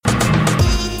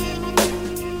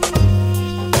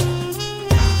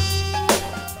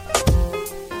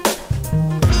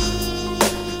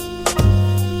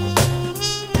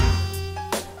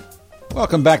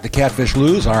Welcome back to Catfish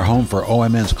Lou's, our home for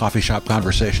OMN's Coffee Shop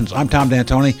Conversations. I'm Tom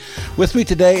D'Antoni. With me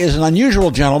today is an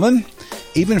unusual gentleman,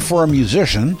 even for a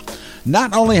musician.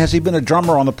 Not only has he been a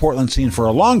drummer on the Portland scene for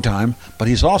a long time, but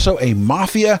he's also a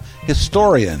mafia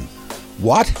historian.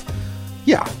 What?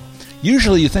 Yeah.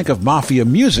 Usually you think of mafia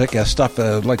music as stuff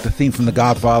like the theme from The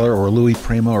Godfather or Louis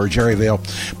Prima or Jerry Vale.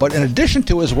 But in addition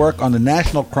to his work on the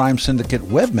National Crime Syndicate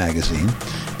web magazine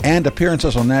and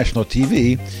appearances on national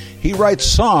TV, he writes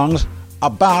songs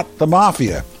about the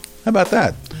mafia. How about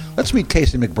that? Let's meet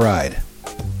Casey McBride.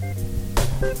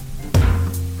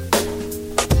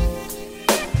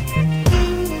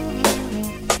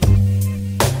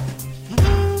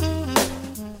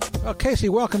 Well, Casey,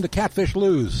 welcome to Catfish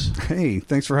Lou's. Hey,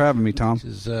 thanks for having me, Tom. Which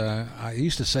is, I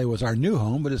used to say was our new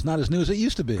home, but it's not as new as it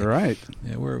used to be. Right.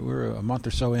 Yeah, we're a month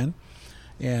or so in,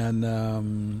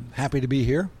 and happy to be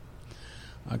here.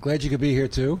 Glad you could be here,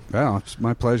 too. Well, it's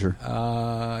my pleasure.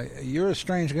 You're a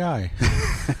strange guy.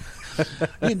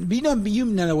 Let me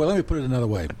put it another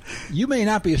way. You may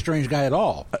not be a strange guy at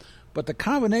all, but the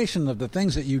combination of the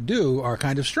things that you do are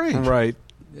kind of strange. Right.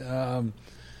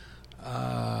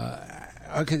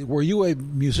 Okay, were you a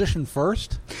musician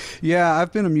first? Yeah,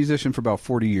 I've been a musician for about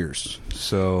 40 years.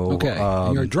 So okay,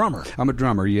 and you're a drummer. I'm a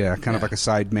drummer, yeah, kind of like a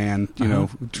side man,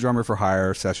 drummer for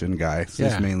hire, session guy. So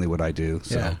that's mainly what I do.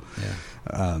 So,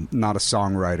 not a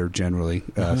songwriter generally.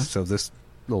 So this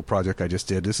little project I just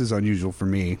did, this is unusual for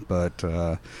me, but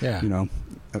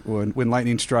when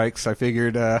lightning strikes, I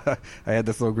figured I had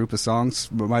this little group of songs,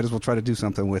 but might as well try to do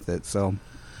something with it.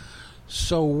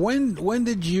 So when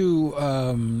did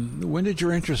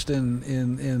your interest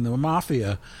in the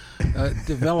mafia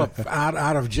develop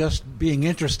out of just being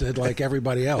interested like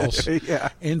everybody else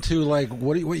into like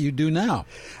what you do now?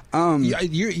 I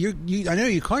know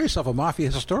you call yourself a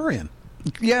mafia historian.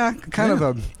 Yeah, kind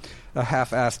of a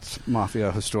half-assed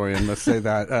mafia historian, let's say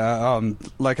that.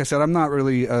 Like I said, I'm not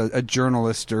really a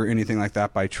journalist or anything like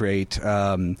that by trait,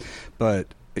 but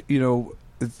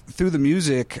through the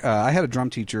music, I had a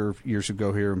drum teacher years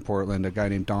ago here in Portland, a guy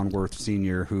named Don Worth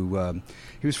Sr., who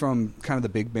he was from kind of the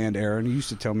big band era, and he used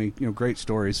to tell me great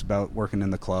stories about working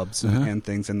in the clubs and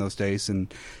things in those days.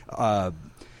 And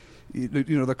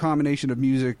the combination of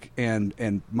music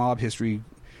and mob history,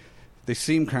 they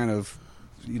seem kind of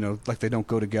like they don't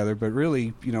go together, but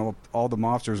really, all the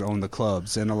mobsters own the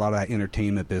clubs and a lot of that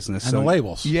entertainment business. And the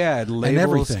labels. Yeah, labels. And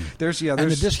everything. There's and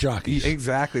the disc jockeys.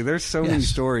 Exactly. There's so many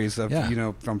stories of,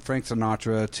 from Frank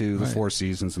Sinatra to the Four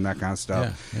Seasons and that kind of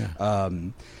stuff. Yeah.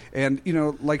 And,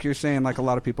 like you're saying, like a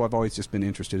lot of people, I've always just been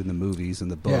interested in the movies and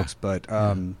the books, but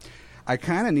I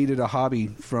kind of needed a hobby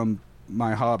from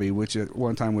my hobby, which at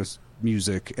one time was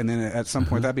music, and then at some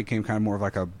point that became kind of more of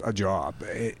like a job,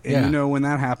 and when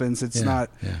that happens, it's not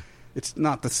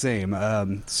the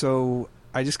same. So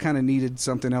I just kind of needed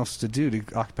something else to do to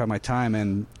occupy my time,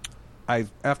 and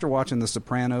after watching The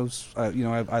Sopranos, I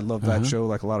love that show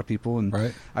like a lot of people,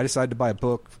 and I decided to buy a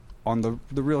book on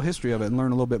the real history of it and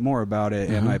learn a little bit more about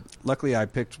it. And luckily I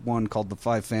picked one called The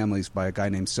Five Families by a guy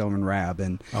named Selman Rabb,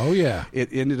 and it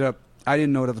ended up, I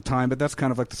didn't know it at the time, but that's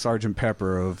kind of like the Sgt.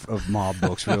 Pepper of mob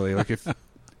books, really. Like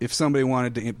if somebody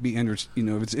wanted to be interested,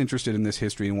 if it's interested in this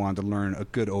history and wanted to learn a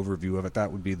good overview of it,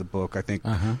 that would be the book. I think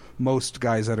most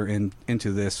guys that are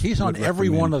into this, he's on every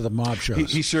one of the mob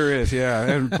shows. He sure is, yeah,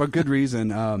 and for good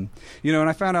reason. And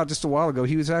I found out just a while ago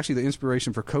he was actually the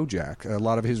inspiration for Kojak. A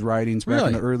lot of his writings back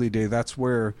in the early day, that's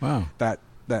where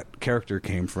that character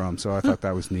came from, so I thought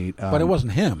that was neat. But it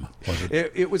wasn't him, was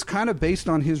it? It was kind of based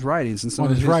on his writings and some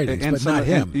of his writings, but not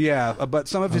him. But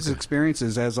some of his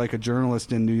experiences as like a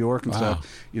journalist in New York and stuff,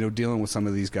 dealing with some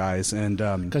of these guys, and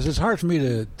because it's hard for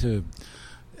me to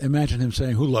imagine him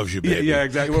saying, "Who loves you, baby?" Yeah,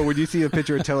 exactly. Well, when you see a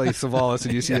picture of Telly Savalas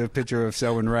and you see a picture of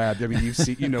Selman Rabb, I mean,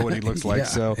 you know what he looks like.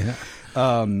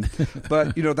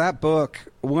 But that book,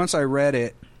 once I read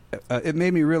it, it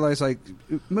made me realize, like,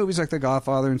 movies like The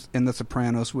Godfather and The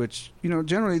Sopranos, which,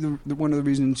 generally one of the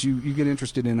reasons you get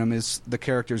interested in them is the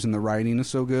characters and the writing is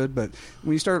so good. But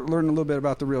when you start learning a little bit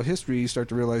about the real history, you start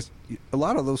to realize a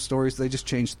lot of those stories, they just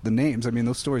changed the names. I mean,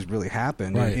 those stories really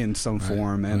happened in some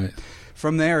form. And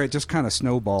from there, it just kind of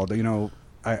snowballed.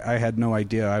 I had no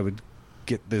idea I would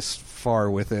get this far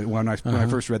with it when I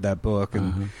first read that book,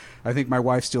 and I think my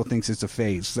wife still thinks it's a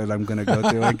phase that I'm going to go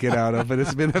through and get out of. But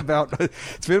it's been about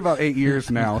 8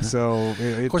 years now. So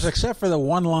of course, except for the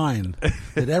one line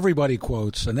that everybody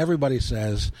quotes and everybody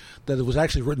says that it was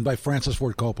actually written by Francis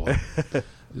Ford Coppola.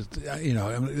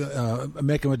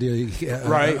 Make him a deal,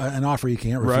 an offer you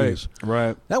can't refuse.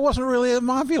 Right. That wasn't really a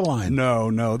mafia line.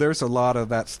 No. There's a lot of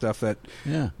that stuff that,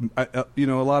 a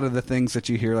lot of the things that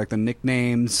you hear, like the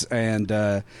nicknames and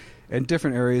and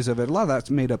different areas of it. A lot of that's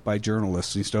made up by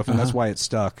journalists and stuff, and that's why it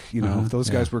stuck. You know, those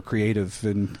guys were creative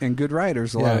and good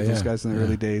writers. A lot of those guys in the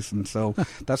early days, and so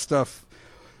that stuff.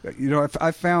 You know,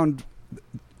 I found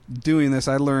doing this,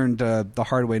 I learned the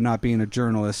hard way. Not being a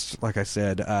journalist, like I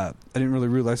said, I didn't really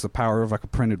realize the power of like a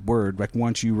printed word. Like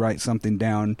once you write something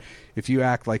down, if you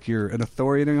act like you're an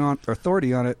authority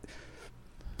on it,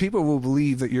 people will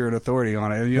believe that you're an authority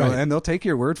on it, you know, and they'll take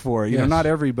your word for it. You know, not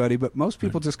everybody, but most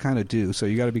people just kind of do. So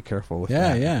you got to be careful with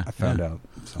that. Yeah, I found out.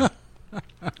 So.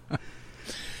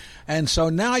 And so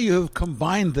now you have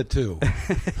combined the two.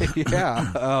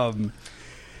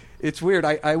 It's weird.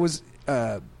 I was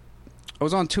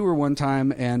on tour one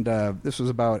time, and this was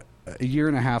about a year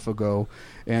and a half ago.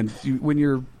 And when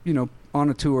you're, you know, on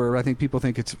a tour, I think people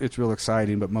think it's real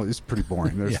exciting, but it's pretty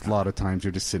boring. There's a lot of times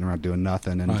you're just sitting around doing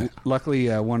nothing. And luckily,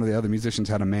 one of the other musicians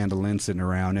had a mandolin sitting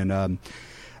around. And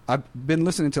I've been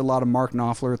listening to a lot of Mark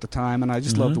Knopfler at the time, and I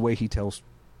just love the way he tells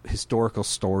historical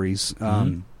stories.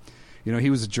 You know, he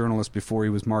was a journalist before he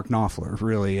was Mark Knopfler,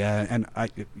 really. And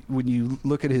when you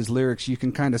look at his lyrics, you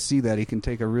can kind of see that he can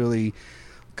take a really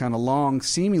kind of long,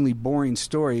 seemingly boring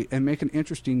story and make an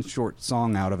interesting short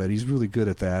song out of it. He's really good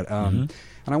at that.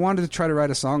 And I wanted to try to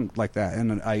write a song like that,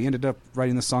 and I ended up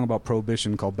writing this song about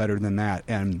Prohibition called Better Than That.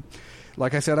 And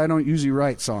like I said, I don't usually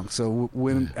write songs, so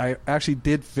when I actually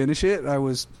did finish it, I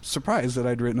was surprised that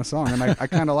I'd written a song, and I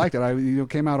kind of liked it. It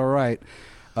came out all right.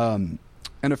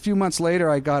 And a few months later,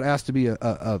 I got asked to be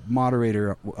a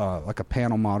moderator, like a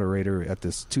panel moderator at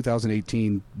this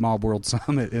 2018 Mob World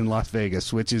Summit in Las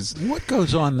Vegas, which is... What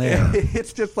goes on there?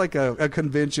 It's just like a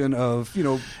convention of, you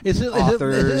know,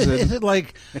 authors. Is it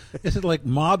like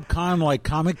MobCon, like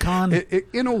Comic-Con?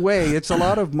 In a way, it's a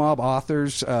lot of mob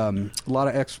authors, a lot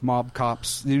of ex-mob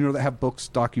cops, you know, that have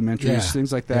books, documentaries,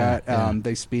 things like that.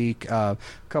 They speak. A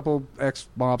couple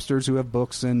ex-mobsters who have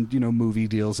books and, you know, movie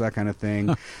deals, that kind of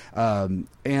thing.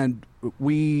 And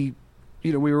we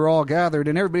were all gathered,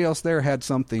 and everybody else there had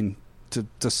something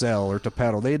to sell or to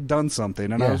peddle. They had done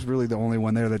something, and I was really the only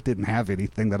one there that didn't have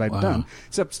anything that I'd done,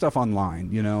 except stuff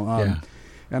online, you know.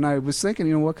 And I was thinking,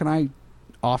 you know, what can I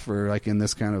offer, like, in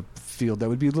this kind of field that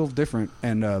would be a little different?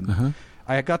 And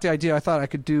I got the idea. I thought I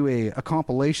could do a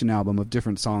compilation album of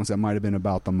different songs that might have been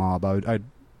about the mob. I'd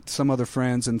some other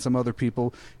friends and some other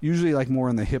people, usually like more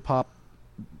in the hip-hop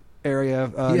area,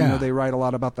 you know, they write a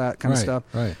lot about that kind of stuff.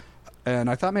 Right. And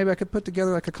I thought maybe I could put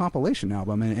together like a compilation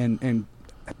album and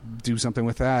do something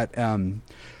with that.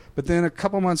 But then a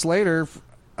couple months later,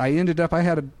 I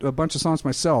had a bunch of songs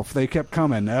myself. They kept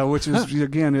coming, which is,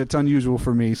 again, it's unusual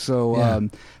for me. So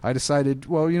I decided,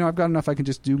 well, you know, I've got enough. I can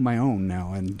just do my own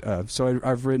now. And so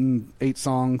I've written 8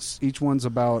 songs. Each one's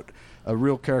about a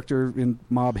real character in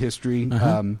mob history.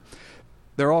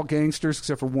 They're all gangsters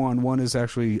except for one. One is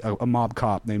actually a mob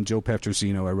cop named Joe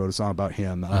Petrosino. I wrote a song about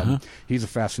him. He's a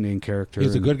fascinating character.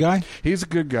 He's a good guy? He's a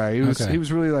good guy. He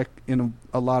was really, like, in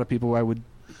a lot of people, I would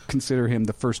consider him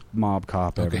the first mob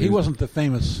cop ever. He wasn't the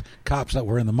famous cops that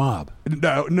were in the mob.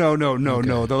 No.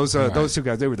 Those two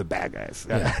guys, they were the bad guys.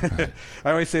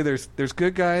 I always say there's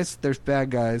good guys, there's bad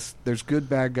guys, there's good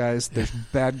bad guys, there's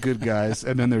bad good guys,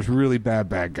 and then there's really bad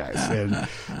guys.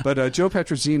 But Joe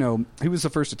Petrosino, he was the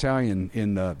first Italian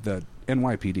in the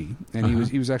NYPD, and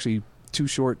he was actually too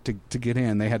short to get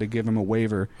in. They had to give him a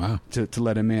waiver to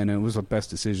let him in, and it was the best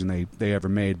decision they ever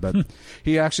made. But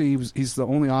he's the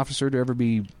only officer to ever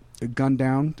be gunned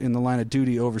down in the line of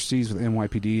duty overseas with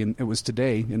NYPD, and it was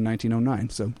today in 1909.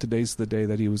 So today's the day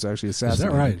that he was actually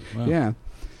assassinated. Is that right? Wow.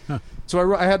 Yeah.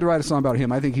 So I had to write a song about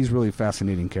him. I think he's really a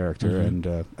fascinating character, and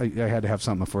I had to have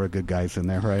something for a good guys in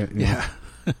there, right? You know?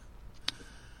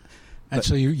 And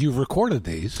so you've recorded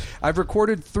these. I've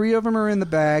recorded 3 of them are in the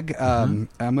bag. I'm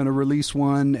going to release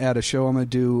one at a show I'm going to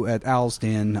do at Owl's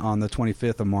Den on the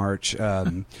 25th of March.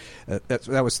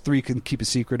 That was 3 Can Keep a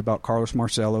Secret about Carlos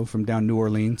Marcello from down New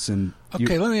Orleans. And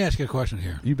okay, let me ask you a question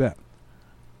here. You bet.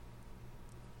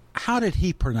 How did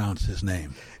he pronounce his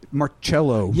name?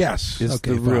 Marcello. Yes, is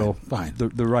the real fine.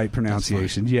 The right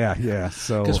pronunciation. Yeah.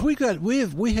 So because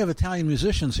we have Italian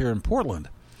musicians here in Portland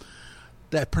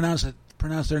that pronounce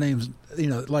their names, you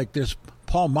know, like there's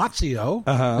Paul Mazzio,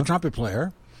 the trumpet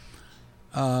player,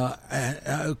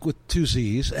 with 2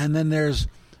 Z's, and then there's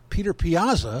Peter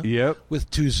Piazza with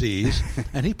 2 Z's,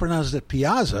 and he pronounces it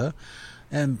Piazza,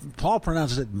 and Paul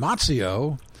pronounces it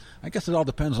Mazzio. I guess it all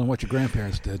depends on what your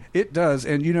grandparents did. It does,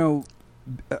 and you know,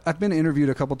 I've been interviewed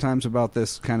a couple times about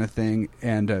this kind of thing,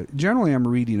 and generally I'm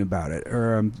reading about it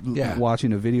or I'm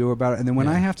watching a video about it, and then when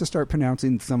I have to start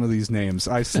pronouncing some of these names,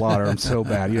 I slaughter them so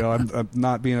bad. You know, I'm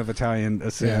not being of Italian.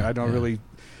 I don't really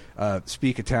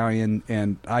speak Italian,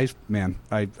 and I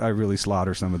really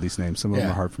slaughter some of these names. Some of them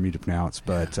are hard for me to pronounce,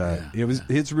 but it was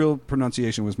his real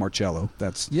pronunciation was Marcello.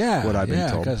 That's what I've been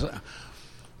told. Because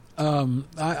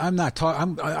I'm not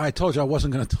talking. I told you I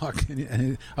wasn't going to talk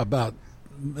about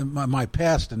my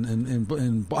past,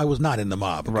 and I was not in the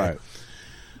mob, okay? Right?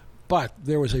 But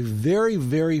there was a very,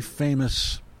 very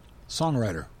famous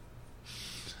songwriter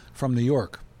from New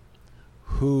York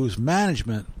whose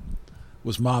management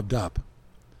was mobbed up,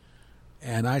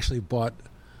 and I actually bought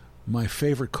my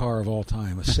favorite car of all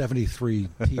time, a '73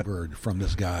 T-Bird from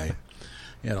this guy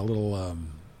at a little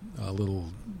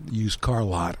used car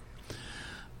lot,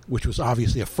 which was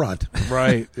obviously a front,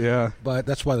 right? Yeah, but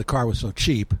that's why the car was so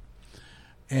cheap,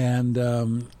 and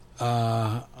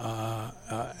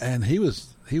he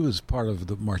was part of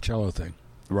the Marcello thing,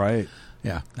 right?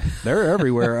 Yeah, they're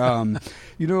everywhere. I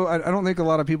don't think a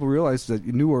lot of people realize that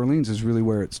New Orleans is really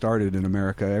where it started in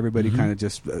America. Everybody kind of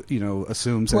just,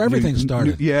 assumes where everything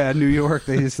started. New York.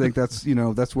 They just think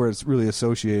that's where it's really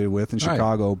associated with, in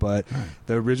Chicago. But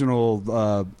the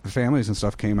original families and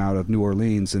stuff came out of New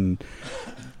Orleans, and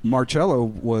Marcello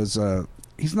was.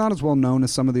 He's not as well known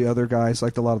as some of the other guys,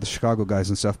 like a lot of the Chicago guys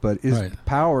and stuff. But his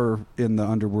power in the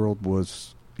underworld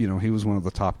was. He was one of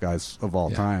the top guys of all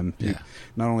time.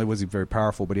 Not only was he very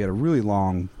powerful, but he had a really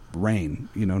long reign.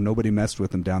 Nobody messed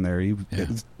with him down there. He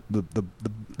was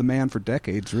the man for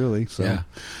decades, really. So,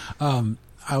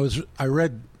 I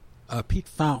read Pete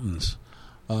Fountain's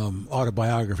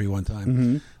autobiography one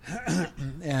time,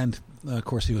 and of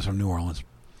course he was from New Orleans,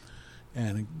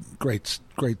 and a great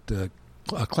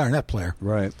clarinet player,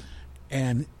 right?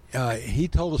 And he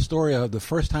told a story of the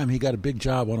first time he got a big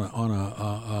job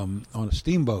on a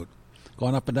steamboat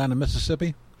going up and down the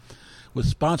Mississippi. Was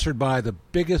sponsored by the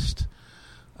biggest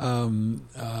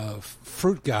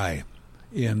fruit guy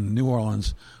in New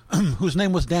Orleans, whose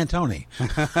name was D'Antoni.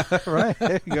 Right,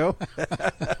 there you go.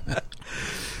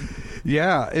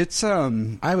 Yeah, it's.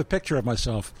 I have a picture of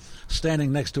myself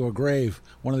standing next to a grave,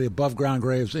 one of the above-ground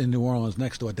graves in New Orleans,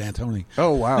 next to a D'Antoni.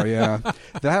 Oh wow, yeah.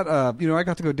 That I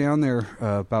got to go down there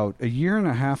about a year and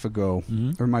a half ago,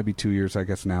 or it might be 2 years, I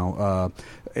guess now,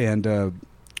 and.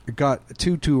 Got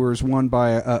 2 tours, one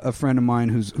by a friend of mine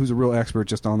who's a real expert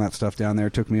just on that stuff down there,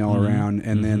 took me all around,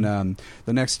 and then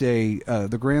the next day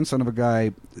the grandson of a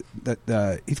guy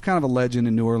that he's kind of a legend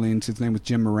in New Orleans. His name was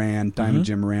Jim Moran, Diamond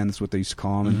Jim Moran, that's what they used to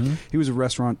call him, and he was a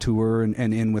restaurateur and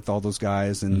in with all those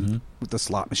guys and with the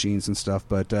slot machines and stuff,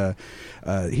 but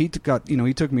he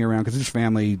took me around because his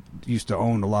family used to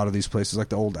own a lot of these places, like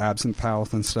the old Absinthe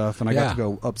House and stuff, and I got to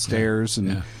go upstairs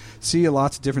and see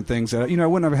lots of different things that I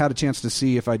wouldn't have had a chance to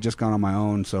see if I'd just gone on my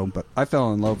own. So, but I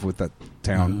fell in love with that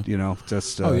town.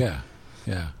 Just the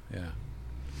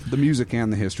music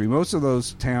and the history. Most of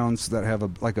those towns that have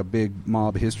a big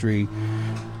mob history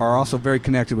are also very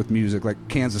connected with music, like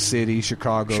Kansas City,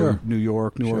 Chicago, New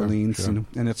York, New Orleans, and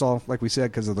it's all, like we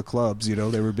said, because of the clubs. They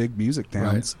were big music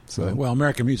towns. Right. So, well,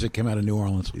 American music came out of New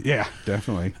Orleans. Yeah,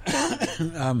 definitely.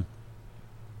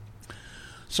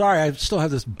 Sorry, I still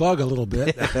have this bug a little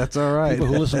bit. That's all right. People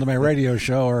who listen to my radio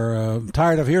show are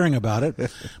tired of hearing about it,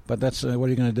 but that's what are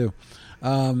you going to do?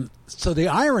 So the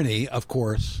irony, of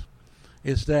course,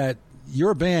 is that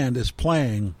your band is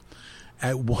playing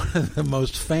at one of the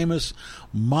most famous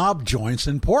mob joints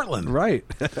in Portland. Right.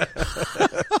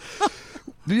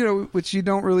 Which you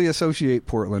don't really associate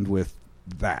Portland with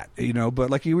that, but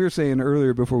like we were saying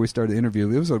earlier before we started the interview,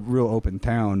 it was a real open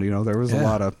town. There was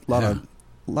a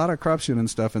lot of corruption and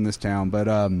stuff in this town, but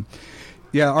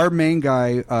our main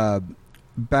guy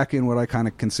back in what I kind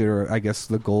of consider, I guess,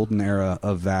 the golden era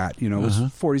of that, it was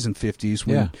 40s and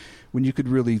 50s when you could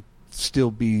really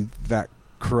still be that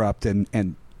corrupt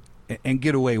and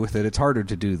get away with it. It's harder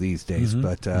to do these days,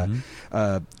 but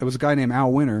it was a guy named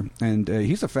Al Winter, and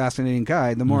he's a fascinating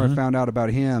guy. The more I found out about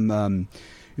him,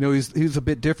 he's a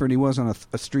bit different. He wasn't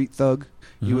a street thug.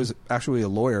 He was actually a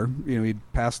lawyer. He'd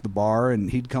passed the bar, and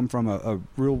he'd come from a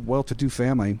real well-to-do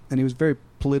family, and he was very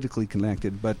politically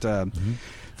connected. But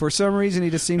for some reason,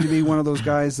 he just seemed to be one of those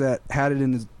guys that had it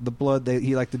in the blood.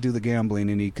 He liked to do the gambling,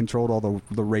 and he controlled all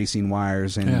the racing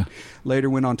wires, and later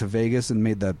went on to Vegas and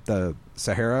made the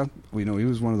Sahara. He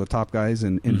was one of the top guys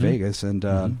in Vegas,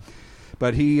 and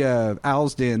but he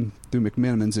Al's Den through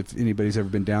McMenamins, if anybody's ever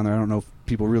been down there. I don't know if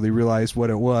people really realize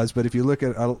what it was, but if you look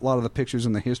at a lot of the pictures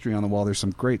and the history on the wall, there's some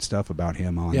great stuff about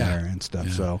him on there and stuff.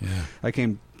 I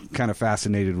came kind of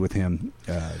fascinated with him.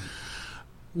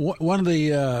 One of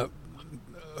the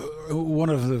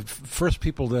first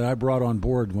people that I brought on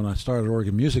board when I started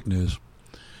Oregon Music News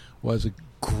was a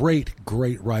great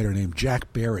writer named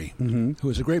Jack Berry, who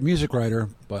was a great music writer,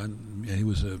 but he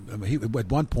was at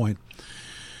one point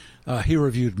He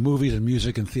reviewed movies and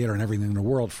music and theater and everything in the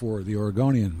world for the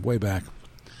Oregonian way back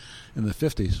in the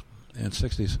 50s and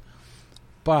 60s.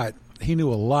 But he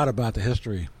knew a lot about the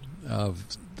history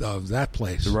of that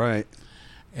place. Right.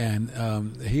 And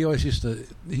he always used to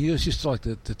like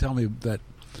to tell me that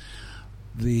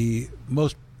the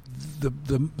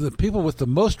people with the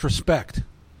most respect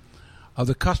of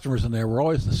the customers in there were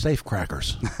always the safe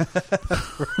crackers.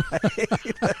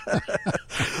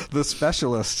 The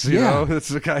specialists, you know, it's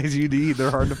the guys you need. They're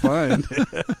hard to find.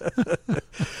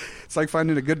 It's like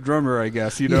finding a good drummer, I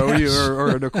guess, you know, or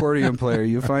an accordion player.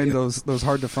 You find those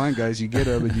hard to find guys, you get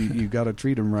them, and you got to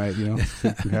treat them right, you know,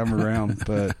 have them around.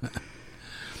 But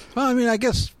well, I mean, I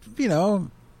guess, you know,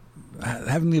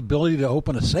 having the ability to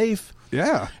open a safe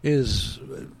is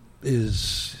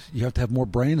you have to have more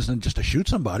brains than just to shoot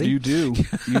somebody. You do.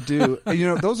 You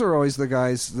know, those are always the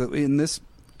guys that in this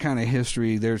kind of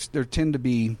history, there tend to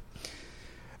be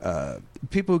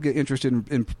people who get interested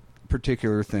in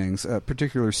particular things,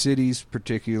 particular cities,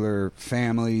 particular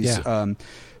families.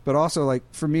 But also, like,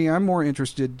 for me, I'm more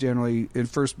interested generally in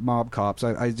first mob cops.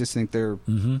 I just think their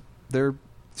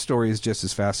story is just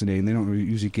as fascinating. They don't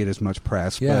usually get as much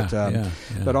press.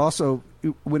 But also,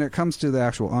 when it comes to the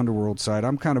actual underworld side,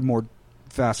 I'm kind of more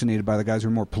fascinated by the guys who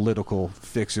are more political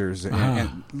fixers,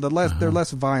 and they're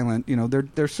less violent. You know,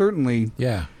 they're certainly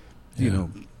you know,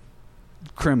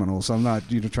 criminals. I'm not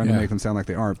trying to make them sound like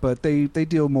they aren't, but they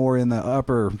deal more in the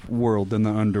upper world than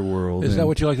the underworld. Is that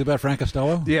what you liked about Frank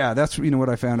Costello? Yeah, that's what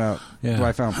I found out. What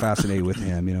I found fascinating with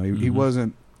him. You know, he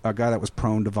wasn't a guy that was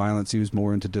prone to violence. He was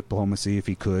more into diplomacy if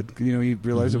he could. You know, he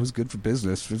realized it was good for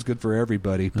business. It was good for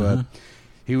everybody, but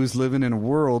he was living in a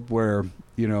world where,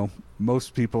 you know,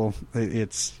 most people,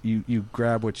 it's you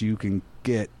grab what you can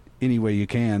get any way you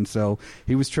can. So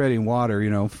he was treading water, you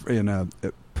know, in a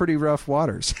pretty rough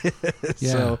waters.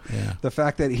 The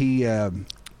fact that he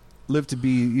lived to be,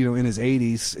 you know, in his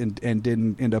 80s and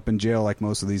didn't end up in jail like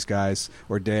most of these guys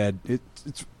or dead,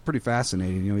 it's pretty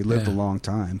fascinating. You know, he lived a long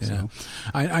time. So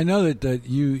I know that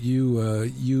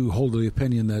you hold the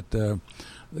opinion that The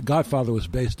Godfather was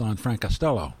based on Frank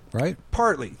Costello, right?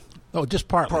 Partly. Oh, just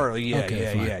partly. Partly, yeah,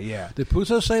 okay, yeah. Did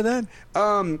Puzo say that?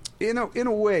 In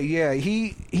a way, yeah.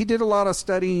 He did a lot of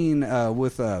studying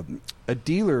with a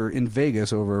dealer in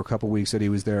Vegas over a couple weeks that he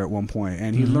was there at one point,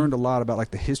 and he learned a lot about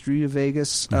like the history of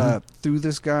Vegas through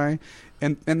this guy,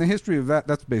 and the history of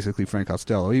that's basically Frank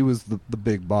Costello. He was the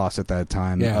big boss at that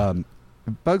time. Yeah.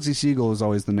 Bugsy Siegel is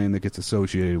always the name that gets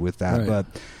associated with that, right.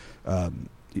 But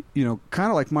you know, kind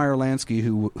of like Meyer Lansky,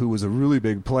 who was a really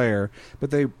big player,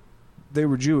 but they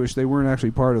were Jewish. They weren't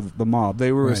actually part of the mob.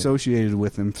 They were associated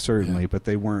with them, certainly, but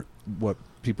they weren't what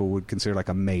people would consider like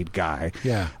a made guy.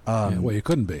 Well, you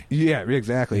couldn't be. Yeah,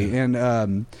 exactly.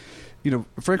 And, you know,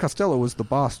 Frank Costello was the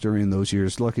boss during those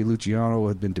years. Lucky Luciano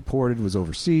had been deported, was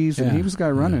overseas, and he was the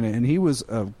guy running it. And he was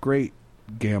a great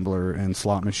gambler and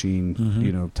slot machine,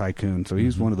 you know, tycoon. So he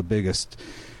was one of the biggest.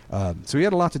 So he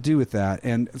had a lot to do with that.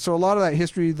 And so a lot of that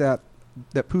history that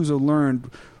Puzo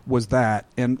learned was that,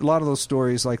 and a lot of those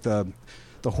stories, like the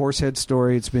Horsehead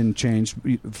story, it's been changed.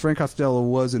 Frank Costello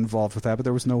was involved with that, but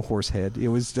there was no Horsehead. It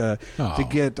was to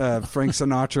get Frank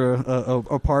Sinatra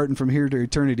apart, and from here to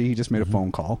eternity, he just made a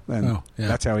phone call, and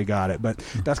that's how he got it. But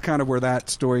that's kind of where that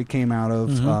story came out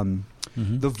of.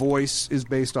 The Voice is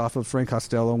based off of Frank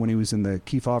Costello when he was in the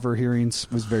Kefauver hearings.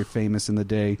 Was very famous in the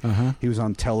day. He was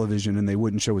on television, and they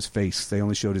wouldn't show his face. They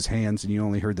only showed his hands, and you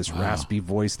only heard this raspy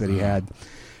voice that he had.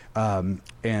 And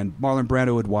Marlon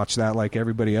Brando would watch that like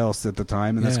everybody else at the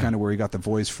time, and that's kind of where he got the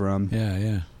voice from.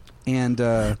 And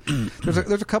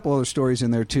there's a couple other stories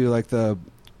in there too, like the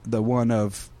one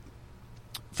of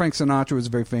Frank Sinatra was a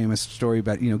very famous story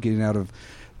about, you know, getting out of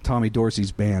Tommy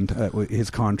Dorsey's band, his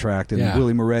contract, and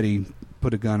Willie Moretti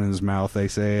put a gun in his mouth, they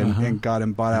say, and got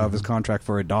him bought out of his contract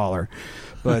for $1.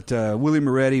 But Willie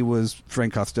Moretti was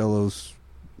Frank Costello's,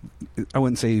 I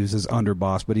wouldn't say he was his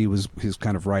underboss, but he was his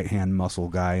kind of right-hand muscle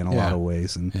guy in a lot of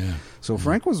ways. And so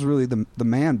Frank was really the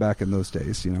man back in those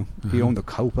days, you know. He owned the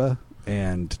Copa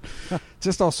and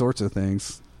just all sorts of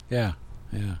things.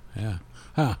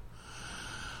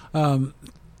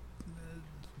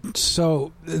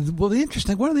 So, well, one of the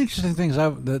interesting things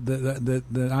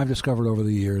that I've discovered over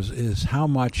the years is how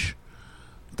much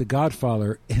The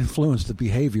Godfather influenced the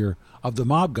behavior of the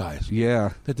mob guys.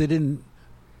 Yeah. That they didn't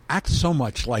act so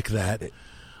much like that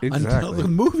until the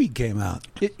movie came out.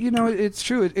 You know, it's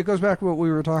true. It goes back to what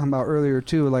we were talking about earlier,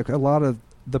 too. Like, a lot of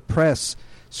the press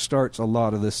starts a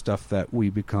lot of this stuff that we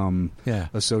become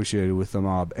associated with the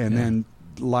mob. And then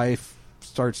life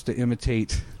starts to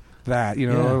imitate that, you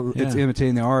know. It's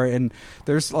imitating the art. And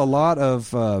there's a lot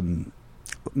of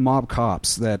mob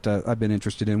cops that I've been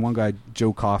interested in. One guy,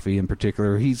 Joe Coffey in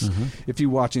particular, he's if you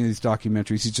watch any of these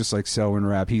documentaries, he's just like Selwyn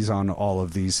Rapp. He's on all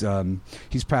of these.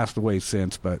 He's passed away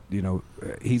since, but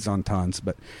he's on tons.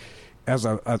 But as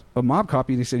a mob cop,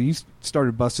 he said he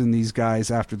started busting these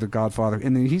guys after The Godfather,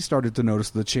 and then he started to notice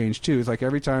the change too. It's like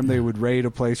every time they would raid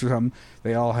a place or something,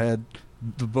 they all had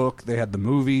the book, they had the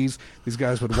movies. These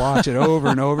guys would watch it over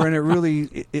and over, and it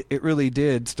really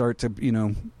did start to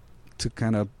to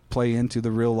kind of play into the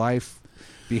real life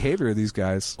behavior of these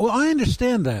guys. Well, I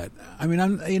understand that. I mean,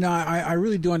 I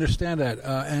really do understand that,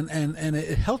 and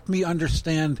it helped me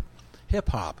understand hip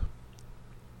hop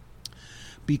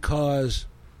because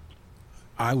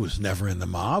I was never in the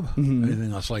mob,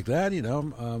 anything else like that,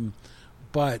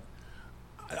 but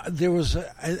there was,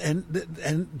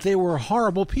 and they were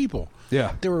horrible people.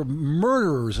 Yeah, they were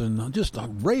murderers and just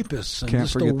rapists and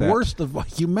just the worst of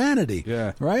humanity.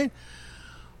 Yeah, right.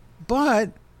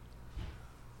 But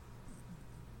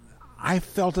I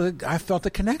felt a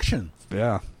connection.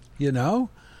 Yeah, and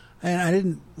I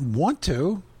didn't want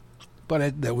to,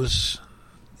 but there was,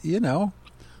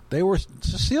 they were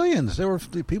Sicilians. They were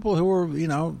people who were,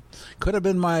 could have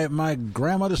been my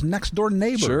grandmother's next door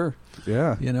neighbor. Sure.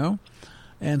 Yeah.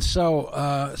 And so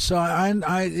I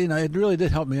it really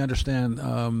did help me understand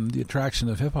the attraction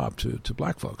of hip hop to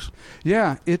black folks.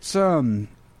 Yeah, it's in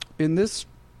this,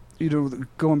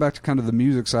 going back to kind of the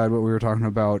music side, what we were talking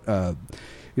about.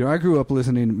 I grew up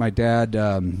listening. My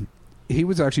dad, he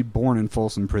was actually born in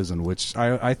Folsom Prison, which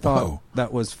I thought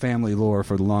that was family lore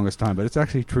for the longest time, but it's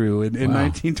actually true. In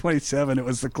 1927, it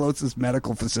was the closest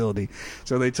medical facility.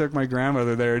 So they took my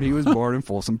grandmother there, and he was born in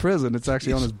Folsom Prison. It's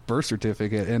actually on his birth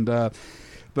certificate. And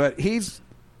but he's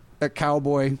a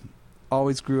cowboy,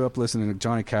 always grew up listening to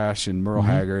Johnny Cash and Merle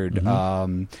Haggard. And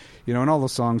all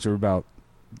those songs are about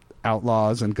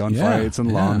outlaws and gunfights and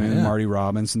lawmen and Marty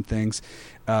Robbins and things.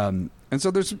 And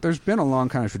so there's been a long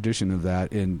kind of tradition of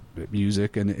that in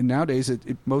music, and nowadays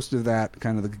most of that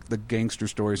kind of the gangster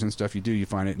stories and stuff you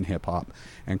find it in hip hop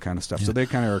and kind of stuff. Yeah. So they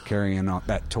kind of are carrying on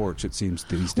that torch, it seems,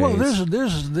 these days. Well,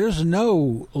 there's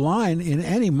no line in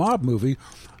any mob movie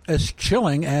as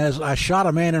chilling as I shot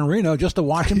a man in Reno just to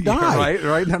watch him die. Yeah,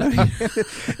 right.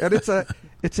 And it's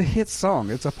a hit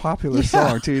song. It's a popular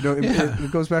song too.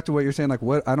 It goes back to what you're saying. Like,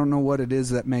 I don't know what it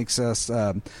is that makes us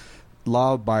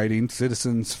law-abiding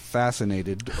citizens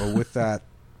fascinated with that.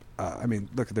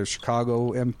 Look, there's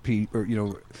Chicago MP,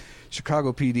 or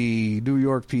Chicago PD, New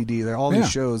York PD. There are all these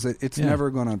shows. It's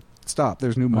never going to stop.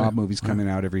 There's new mob movies coming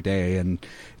out every day, and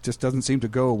it just doesn't seem to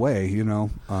go away.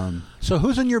 So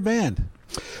who's in your band?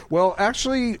 Well,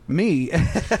 actually, me.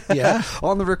 Yeah.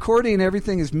 On the recording,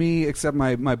 everything is me except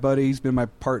my buddy. He's been my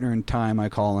partner in time, I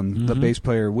call him, the bass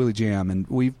player, Willie Jam, and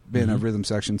we've been a rhythm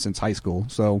section since high school.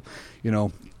 So,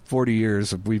 40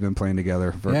 years we've been playing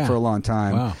together for a long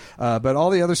time. Wow. But all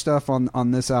the other stuff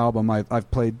on this album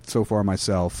I've played so far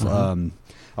myself.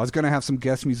 I was going to have some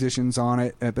guest musicians on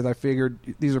it, but I figured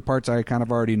these are parts I kind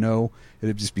of already know.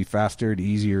 It'd just be faster and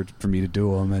easier for me to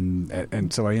do them,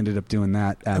 and so I ended up doing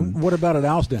that. And what about at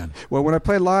Al's Den? Well, when I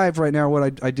play live right now,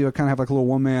 what I do, I kind of have like a little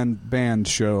one-man band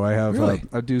show. I have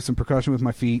I do some percussion with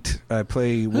my feet. I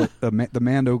play the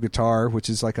Mando guitar, which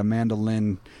is like a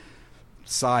mandolin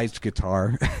sized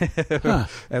guitar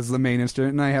as the main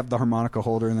instrument, and I have the harmonica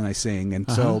holder, and then I sing, and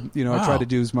so I try to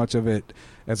do as much of it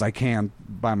as I can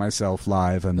by myself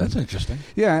live. And that's interesting.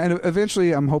 Yeah, and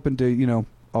eventually I'm hoping to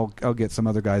I'll get some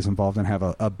other guys involved and have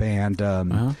a band.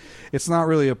 It's not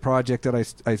really a project that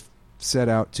I set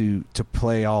out to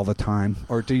play all the time,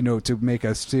 or to make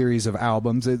a series of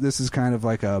albums. This is kind of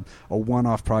like a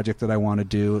one-off project that I want to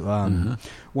do.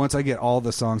 Once I get all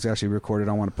the songs actually recorded,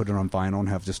 I want to put it on vinyl and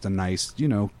have just a nice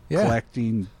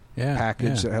collecting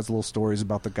package that has little stories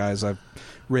about the guys I've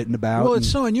written about. Well,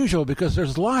 it's so unusual because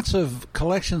there's lots of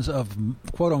collections of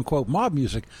quote-unquote mob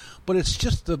music, but it's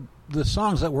just the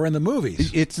songs that were in the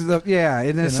movies. It's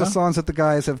the songs that the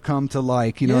guys have come to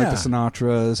like, like the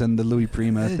Sinatras and the Louis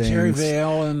Prima things, Jerry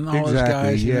Vale and all those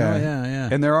guys. Yeah.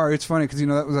 And it's funny because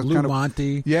that was Lou kind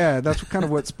Monte. That's kind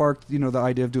of what sparked the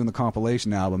idea of doing the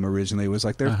compilation album originally. Was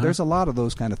like there's a lot of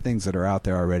those kind of things that are out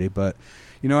there already, but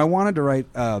I wanted to write.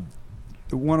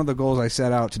 One of the goals I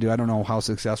set out to do, I don't know how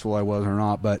successful I was or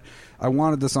not, but I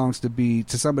wanted the songs to be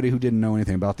to somebody who didn't know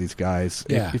anything about these guys.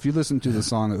 Yeah. If you listen to the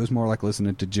song, it was more like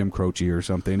listening to Jim Croce or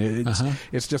something.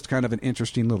 It's just kind of an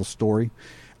interesting little story.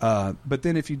 But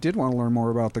then if you did want to learn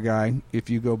more about the guy, if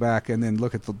you go back and then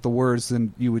look at the words,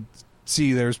 then you would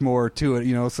see there's more to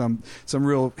it, some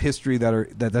real history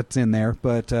that's in there.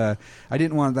 But I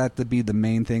didn't want that to be the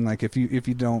main thing. Like if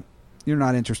you're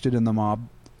not interested in the mob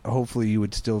hopefully you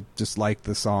would still just like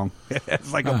the song.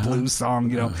 It's like a blues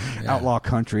song, outlaw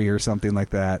country or something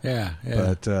like that. Yeah.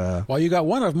 But well, you got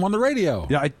one of them on the radio.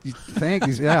 Yeah, thank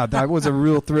you. Yeah, that was a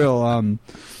real thrill.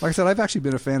 Like I said, I've actually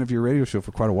been a fan of your radio show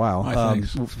for quite a while.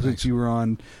 Thanks. Since you were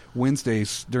on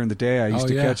Wednesdays during the day, I used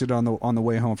to catch it on the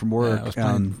way home from work. I was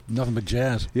playing nothing but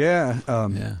jazz. I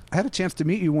had a chance to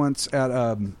meet you once at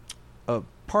a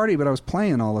party, but I was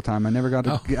playing all the time. I never got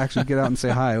to actually get out and say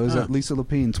hi. It was at Lisa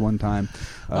Lepine's one time.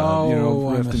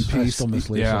 Rest in peace. I still miss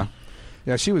Lisa.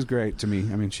 Yeah, she was great to me.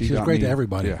 I mean, she was got great me, to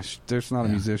everybody. Yeah, there's not a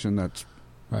musician that's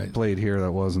played here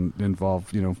that wasn't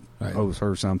involved. Owes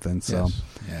her something. So,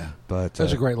 but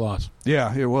that's a great loss.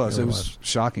 Yeah, it was. It was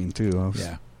shocking too.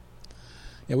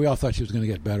 Yeah, we all thought she was going to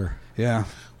get better. Yeah,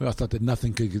 we all thought that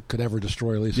nothing could ever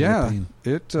destroy Lisa Lepine.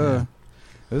 It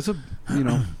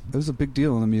was a big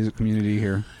deal in the music community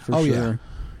here. For sure.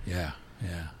 Yeah.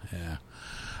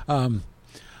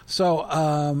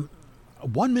 So,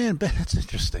 one man band. That's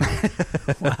interesting.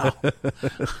 Wow.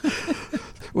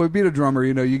 Well, being a drummer,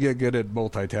 you get good at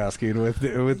multitasking with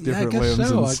different limbs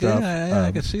and stuff.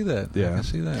 I can see that. Yeah, I can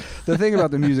see that. The thing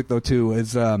about the music, though, too,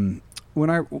 is when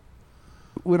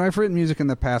I've written music in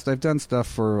the past, I've done stuff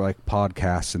for like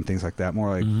podcasts and things like that, more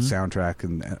like soundtrack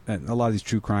and a lot of these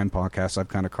true crime podcasts. I've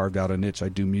kind of carved out a niche. I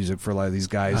do music for a lot of these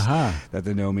guys that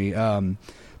they know me.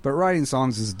 But writing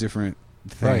songs is a different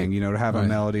thing, to have a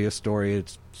melody, a story.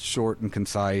 It's short and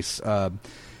concise.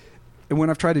 And when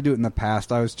I've tried to do it in the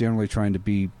past, I was generally trying to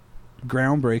be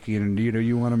groundbreaking, and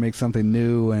you want to make something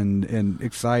new and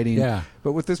exciting. Yeah.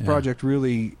 But with this project,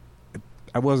 really,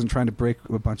 I wasn't trying to break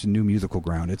a bunch of new musical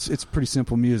ground. It's pretty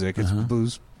simple music. It's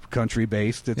blues country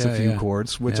based. It's a few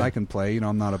chords, which I can play.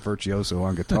 I'm not a virtuoso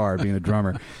on guitar, being a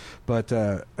drummer. But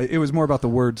it was more about the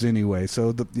words anyway.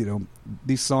 So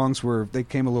these songs they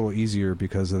came a little easier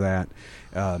because of that,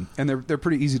 and they're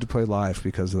pretty easy to play live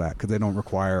because of that, because they don't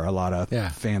require a lot of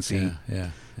fancy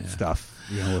stuff.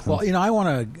 I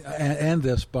want to end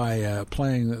this by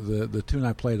playing the tune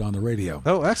I played on the radio.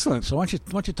 Oh, excellent! So why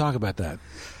don't you talk about that?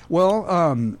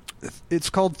 Well, it's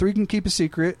called "Three Can Keep a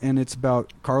Secret," and it's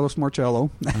about Carlos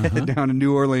Marcello down in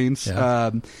New Orleans,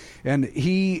 and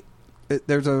he.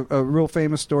 There's a real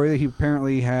famous story that he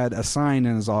apparently had a sign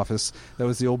in his office that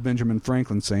was the old Benjamin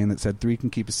Franklin saying that said 3 can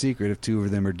keep a secret if 2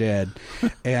 of them are dead.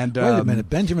 And wait a minute,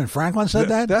 Benjamin Franklin said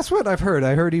that? That's what I've heard.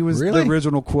 I heard he was the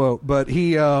original quote, but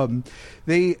he Carlos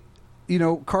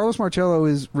Marcello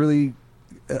is really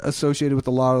associated with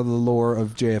a lot of the lore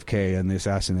of JFK and the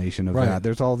assassination of that.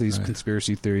 There's all these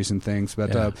conspiracy theories and things,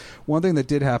 but one thing that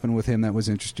did happen with him that was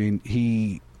interesting,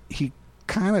 he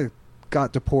kind of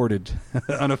got deported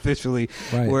unofficially,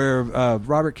 where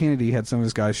Robert Kennedy had some of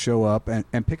his guys show up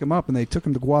and pick him up, and they took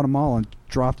him to Guatemala and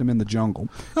dropped him in the jungle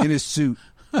in his suit.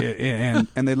 and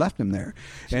they left him there,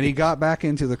 and he got back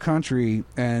into the country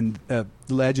and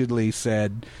allegedly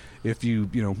said, if you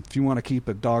want to keep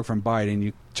a dog from biting,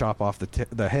 you chop off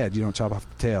the head, you don't chop off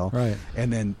the tail. Right.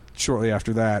 And then shortly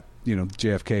after that,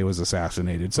 JFK was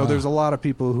assassinated. So there's a lot of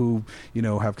people who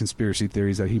have conspiracy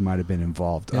theories that he might have been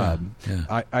involved. I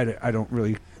don't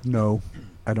really know.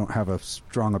 I don't have a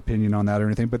strong opinion on that or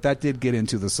anything, but that did get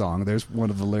into the song. There's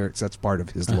one of the lyrics that's part of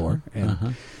his lore.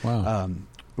 And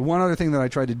one other thing that I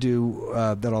tried to do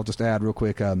that I'll just add real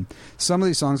quick, some of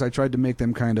these songs I tried to make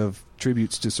them kind of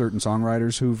tributes to certain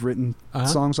songwriters who've written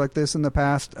songs like this in the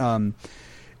past.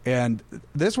 And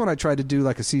this one I tried to do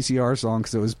like a CCR song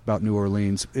because it was about New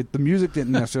Orleans. The music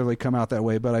didn't necessarily come out that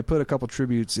way, but I put a couple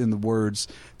tributes in the words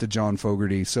to John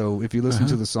Fogerty. So if you listen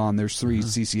to the song, there's 3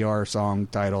 CCR song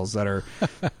titles that are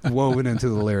woven into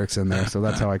the lyrics in there. So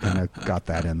that's how I kind of got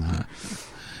that in there.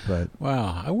 But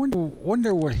wow, I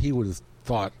wonder what he would have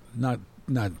thought. Not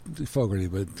Fogerty,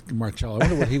 but Marcello. I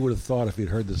wonder what he would have thought if he'd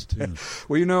heard this tune.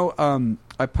 Well,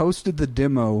 I posted the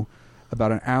demo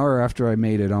about an hour after I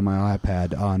made it on my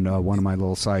iPad on one of my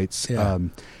little sites. Yeah.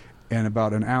 And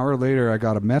about an hour later, I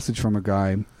got a message from a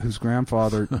guy whose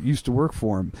grandfather used to work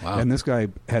for him. Wow. And this guy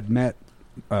had met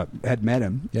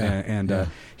him. Yeah.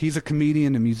 He's a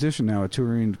comedian and musician now, a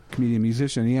touring comedian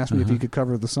musician. He asked me if he could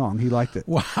cover the song. He liked it.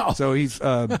 Wow. So he's...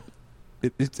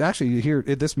 It's actually here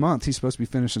this month. He's supposed to be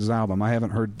finishing his album. I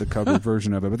haven't heard the covered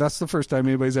version of it, but that's the first time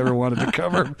anybody's ever wanted to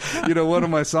cover, one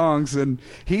of my songs. And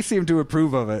he seemed to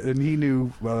approve of it, and he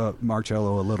knew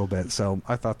Marcello a little bit, so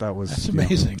I thought that's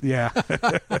amazing. Yeah,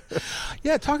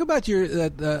 yeah. Talk about your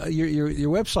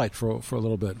website for a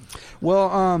little bit.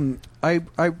 Well,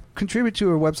 I contribute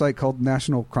to a website called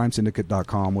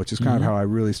NationalCrimeSyndicate.com, which is kind of how I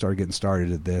really started getting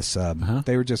started at this.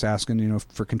 They were just asking,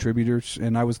 for contributors,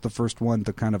 and I was the first one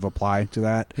to kind of apply to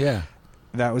that. Yeah.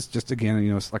 that was just, again,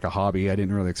 it's like a hobby. I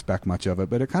didn't really expect much of it,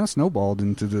 but it kind of snowballed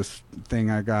into this thing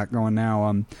I got going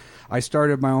now. I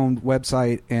started my own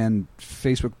website and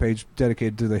Facebook page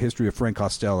dedicated to the history of Frank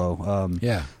Costello.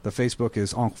 The Facebook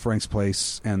is Uncle Frank's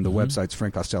Place, and the website's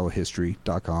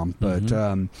frankcostellohistory.com.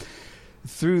 But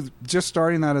through just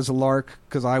starting that as a lark,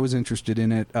 because I was interested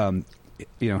in it,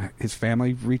 his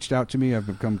family reached out to me. I've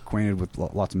become acquainted with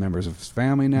lots of members of his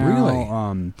family now.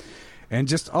 Really? And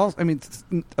just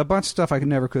a bunch of stuff I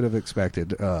never could have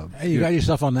expected. You got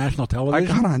yourself on national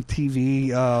television? I got on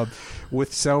TV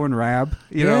with Selwyn Rabb.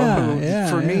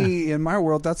 For me, in my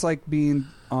world, that's like being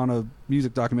on a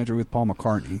music documentary with Paul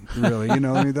McCartney.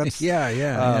 Really, that's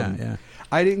yeah.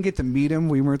 I didn't get to meet him.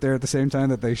 We weren't there at the same time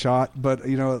that they shot, but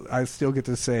I still get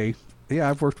to say, yeah,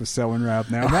 I've worked with Selwyn Rabb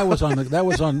now. And that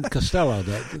was on Costello.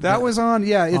 That was on.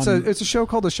 Yeah, it's a show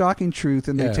called The Shocking Truth,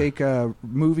 and they take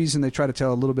movies and they try to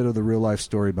tell a little bit of the real life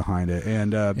story behind it.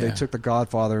 And they took The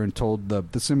Godfather and told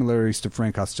the similarities to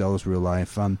Frank Costello's real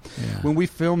life. When we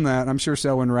filmed that, I'm sure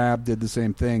Selwyn Rabb did the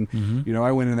same thing.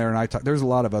 I went in there and there's a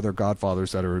lot of other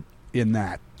Godfathers that are in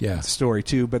that story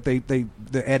too, but the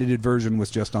edited version was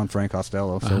just on Frank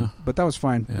Costello. So, but that was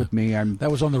fine with me.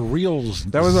 That was on the Reels.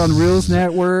 That was on Reels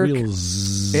Network.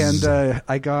 Reels. And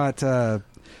I got the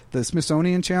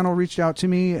Smithsonian Channel reached out to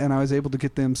me, and I was able to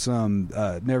get them some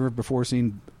never before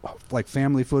seen like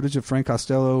family footage of Frank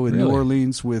Costello in New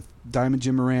Orleans with Diamond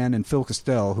Jim Moran and Phil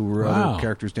Castell, who were other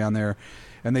characters down there.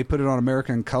 And they put it on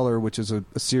American Color, which is a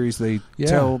series they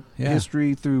tell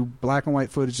history through black and white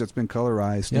footage that's been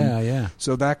colorized.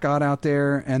 So that got out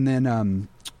there, and then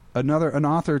an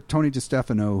author, Tony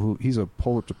DiStefano, he's a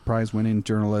Pulitzer Prize winning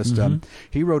journalist.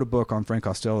 He wrote a book on Frank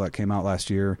Costello that came out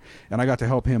last year, and I got to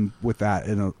help him with that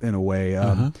in a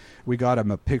way. We got him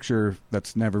a picture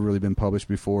that's never really been published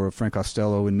before of Frank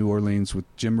Costello in New Orleans with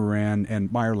Jim Moran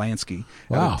and Meyer Lansky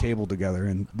at a table together,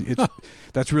 and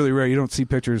that's really rare. You don't see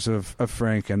pictures of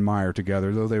Frank and Meyer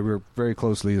together, though they were very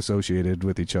closely associated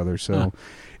with each other. So,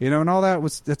 and all that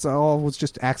was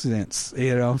just accidents.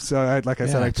 So like I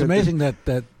said, it's amazing that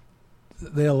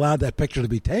they allowed that picture to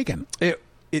be taken.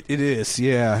 It is,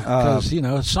 yeah.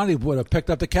 Because Sonny would have picked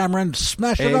up the camera and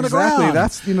smashed it on the ground.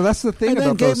 Exactly. That's the thing. And about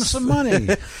then gave him some money.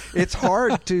 It's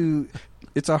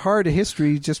a hard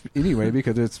history, just anyway,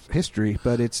 because it's history,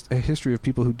 but it's a history of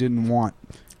people who didn't want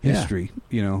history.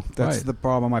 That's the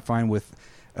problem I find with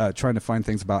trying to find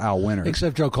things about Al Winter.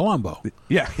 Except Joe Colombo.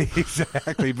 Yeah,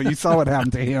 exactly. But you saw what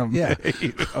happened to him. Yeah.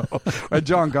 And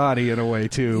John Gotti in a way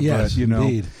too. Yes, but,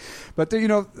 indeed. But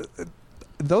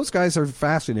those guys are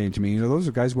fascinating to me. Those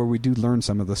are guys where we do learn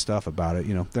some of the stuff about it.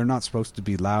 They're not supposed to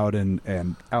be loud and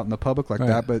out in the public like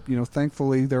that, but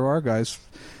thankfully there are guys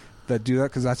that do that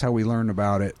because that's how we learn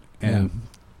about it. And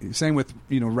same with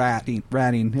ratting.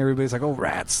 Everybody's like, oh,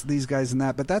 rats, these guys and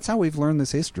that, but that's how we've learned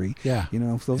this history.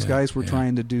 Those guys were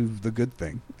trying to do the good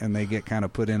thing, and they get kind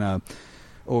of put in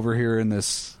over here in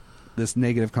this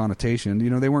negative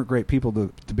connotation. They weren't great people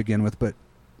to begin with, but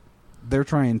they're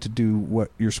trying to do what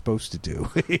you're supposed to do,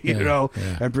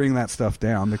 and bring that stuff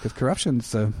down, because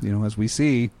corruption's, as we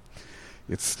see,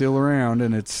 it's still around,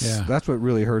 and that's what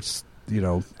really hurts,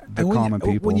 the common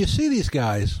people. When you see these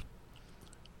guys,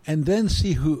 and then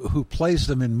see who plays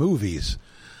them in movies,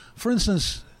 for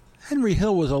instance, Henry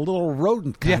Hill was a little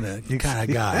rodent kind of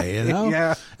guy,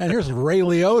 Yeah. And here's Ray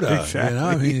Liotta,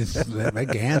 exactly. He's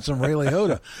like a handsome Ray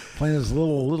Liotta playing this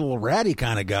little ratty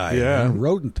kind of guy,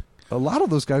 rodent. A lot of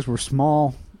those guys were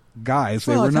small guys.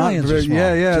 Well, they were Italians not very, are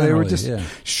small, they were just generally,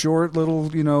 short,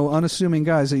 little, unassuming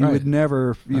guys that you would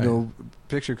never,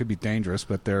 picture could be dangerous,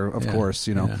 but they're, of course,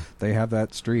 they have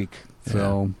that streak.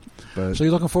 So, so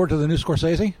you're looking forward to the new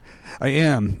Scorsese? I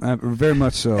am, very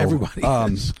much so. Everybody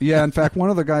is. Yeah, in fact, one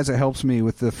of the guys that helps me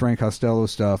with the Frank Costello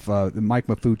stuff, Mike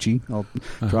Mafucci, I'll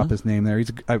drop his name there.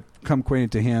 I've come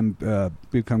acquainted to him,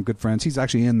 become good friends. He's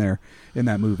actually in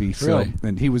that movie. So, really?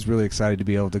 And he was really excited to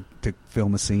be able to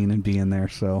film a scene and be in there.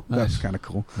 So that's kind of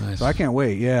cool. Nice. So I can't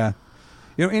wait. Yeah,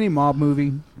 any mob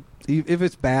movie, if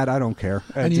it's bad, I don't care.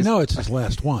 And it's his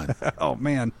last one. Oh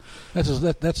man, that's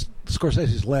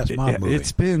Scorsese's last mob movie.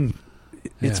 It's been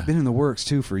in the works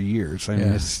too for years. I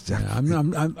mean,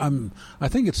 I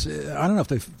think it's. I don't know if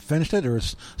they finished it or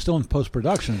it's still in post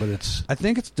production, but it's. I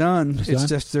think it's done. It's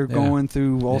just they're going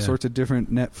through all sorts of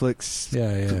different Netflix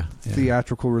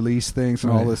theatrical release things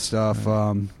and all this stuff.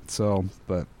 Right.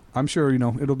 But I'm sure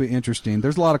it'll be interesting.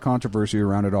 There's a lot of controversy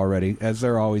around it already, as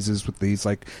there always is with these,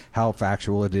 like how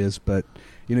factual it is. But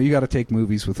you got to take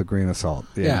movies with a grain of salt.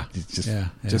 It's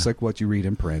just like what you read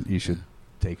in print. You should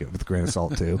take it with a grain of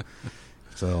salt too.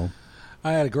 So,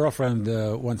 I had a girlfriend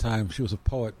one time. She was a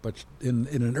poet, but in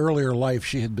an earlier life,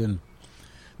 she had been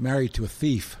married to a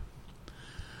thief.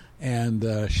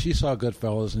 And she saw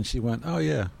Goodfellas, and she went, "Oh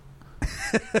yeah,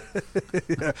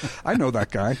 yeah, I know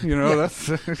that guy." You know, that's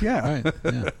right. Yeah.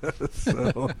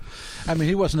 So, I mean,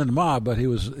 he wasn't in the mob, but he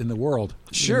was in the world.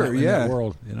 Sure, in that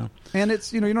world, you know. And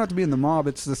it's, you know, you don't have to be in the mob.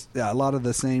 It's just a lot of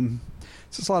the same.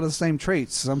 It's just a lot of the same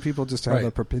traits. Some people just have a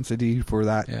propensity for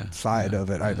that side of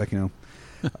it. I like, you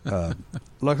know.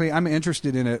 Luckily, I'm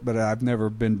interested in it, but I've never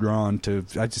been drawn to.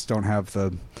 I just don't have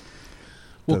the.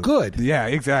 Well, good. Yeah,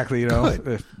 exactly. You know,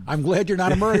 good. I'm glad you're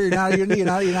not a murderer. You're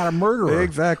not a murderer.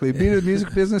 Exactly. Being in the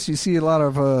music business, you see a lot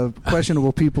of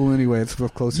questionable people anyway. It's the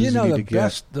closest you need to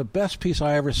get. The best piece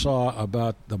I ever saw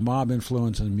about the mob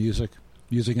influence in the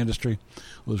music industry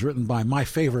was written by my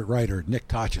favorite writer, Nick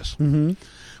Tachis,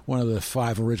 one of the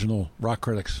 5 original rock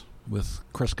critics, with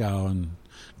Chris Gow and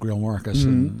Greil Marcus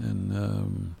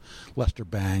and Lester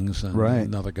Bangs and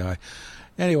another guy.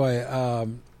 Anyway.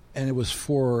 And it was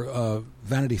for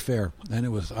Vanity Fair, and it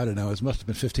was, I don't know, it must have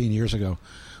been 15 years ago,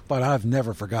 but I've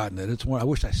never forgotten it. It's one. I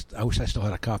wish I still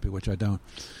had a copy, which I don't.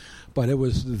 But it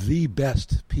was the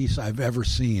best piece I've ever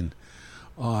seen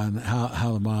on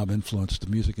how the mob influenced the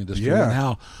music industry and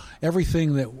how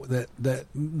everything that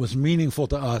was meaningful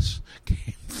to us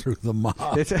came through the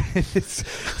mob. It's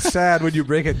sad when you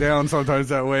break it down sometimes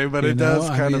that way, but it does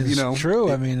kind of, you know. It's true.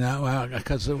 I mean,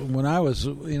 because when I was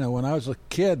a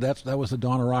kid, that was the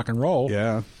dawn of rock and roll.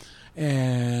 Yeah.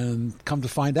 And come to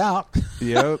find out.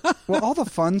 Yeah. Well, all the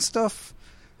fun stuff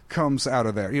comes out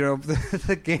of there, you know,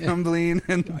 the gambling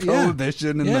and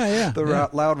prohibition and the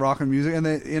loud rock and music and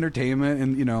the entertainment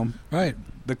and, you know,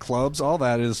 the clubs, all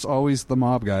that is always the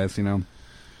mob guys, you know.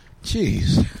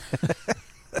 Jeez.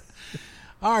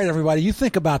 All right, everybody, you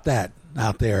think about that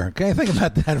out there, okay? Think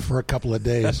about that for a couple of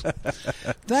days.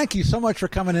 Thank you so much for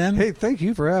coming in. Hey, thank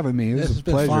you for having me. This was a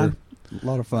pleasure. Fun. A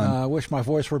lot of fun. I wish my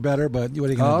voice were better, but what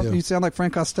are you going to do? You sound like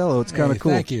Frank Costello. It's kind of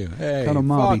cool. Thank you. Hey, kind of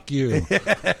mobby. Fuck you.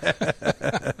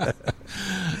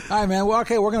 All right, man. Well,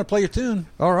 okay, we're going to play your tune.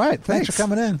 All right. Thanks for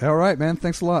coming in. All right, man.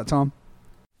 Thanks a lot, Tom.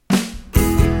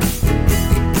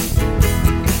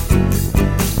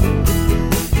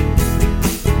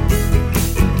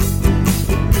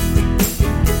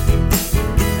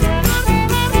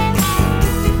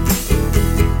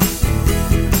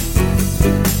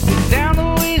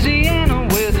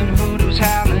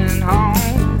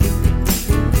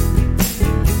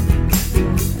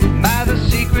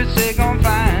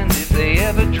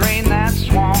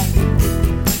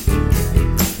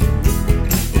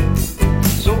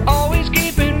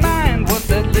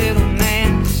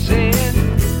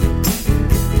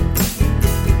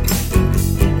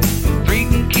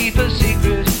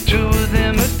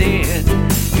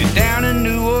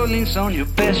 On your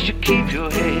best, you keep your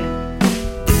head.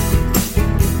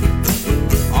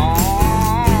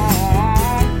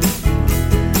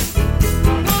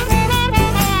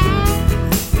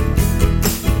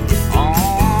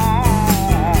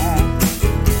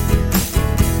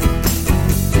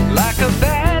 Like a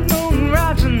bad moon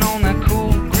rising on that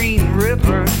cool green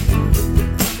river.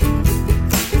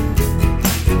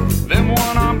 Them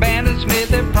one-armed bandits made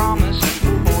their promise,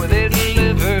 and boy, they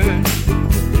delivered.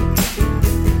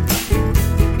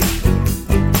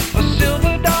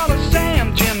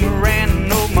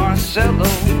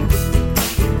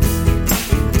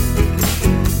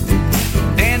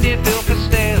 Dandy Phil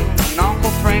Costello and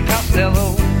Uncle Frank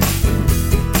Costello.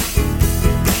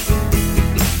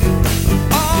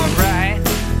 All right.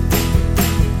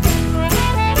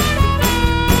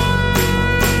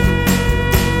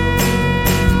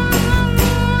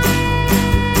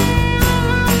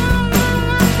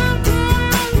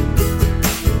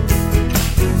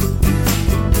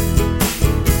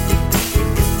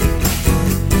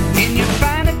 In your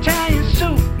fine Italian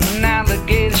suit and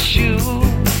alligator shoes,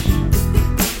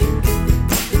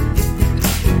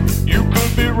 you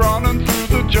could be running through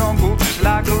the jungle just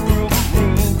like a roogaroo.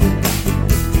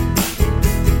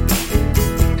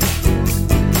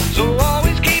 So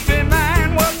always keep in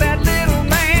mind what that little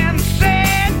man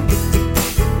said.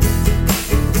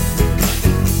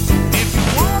 If you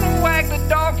wanna wag the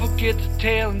dog, forget the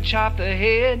tail and chop the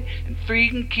head, and 3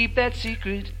 can keep that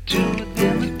secret to the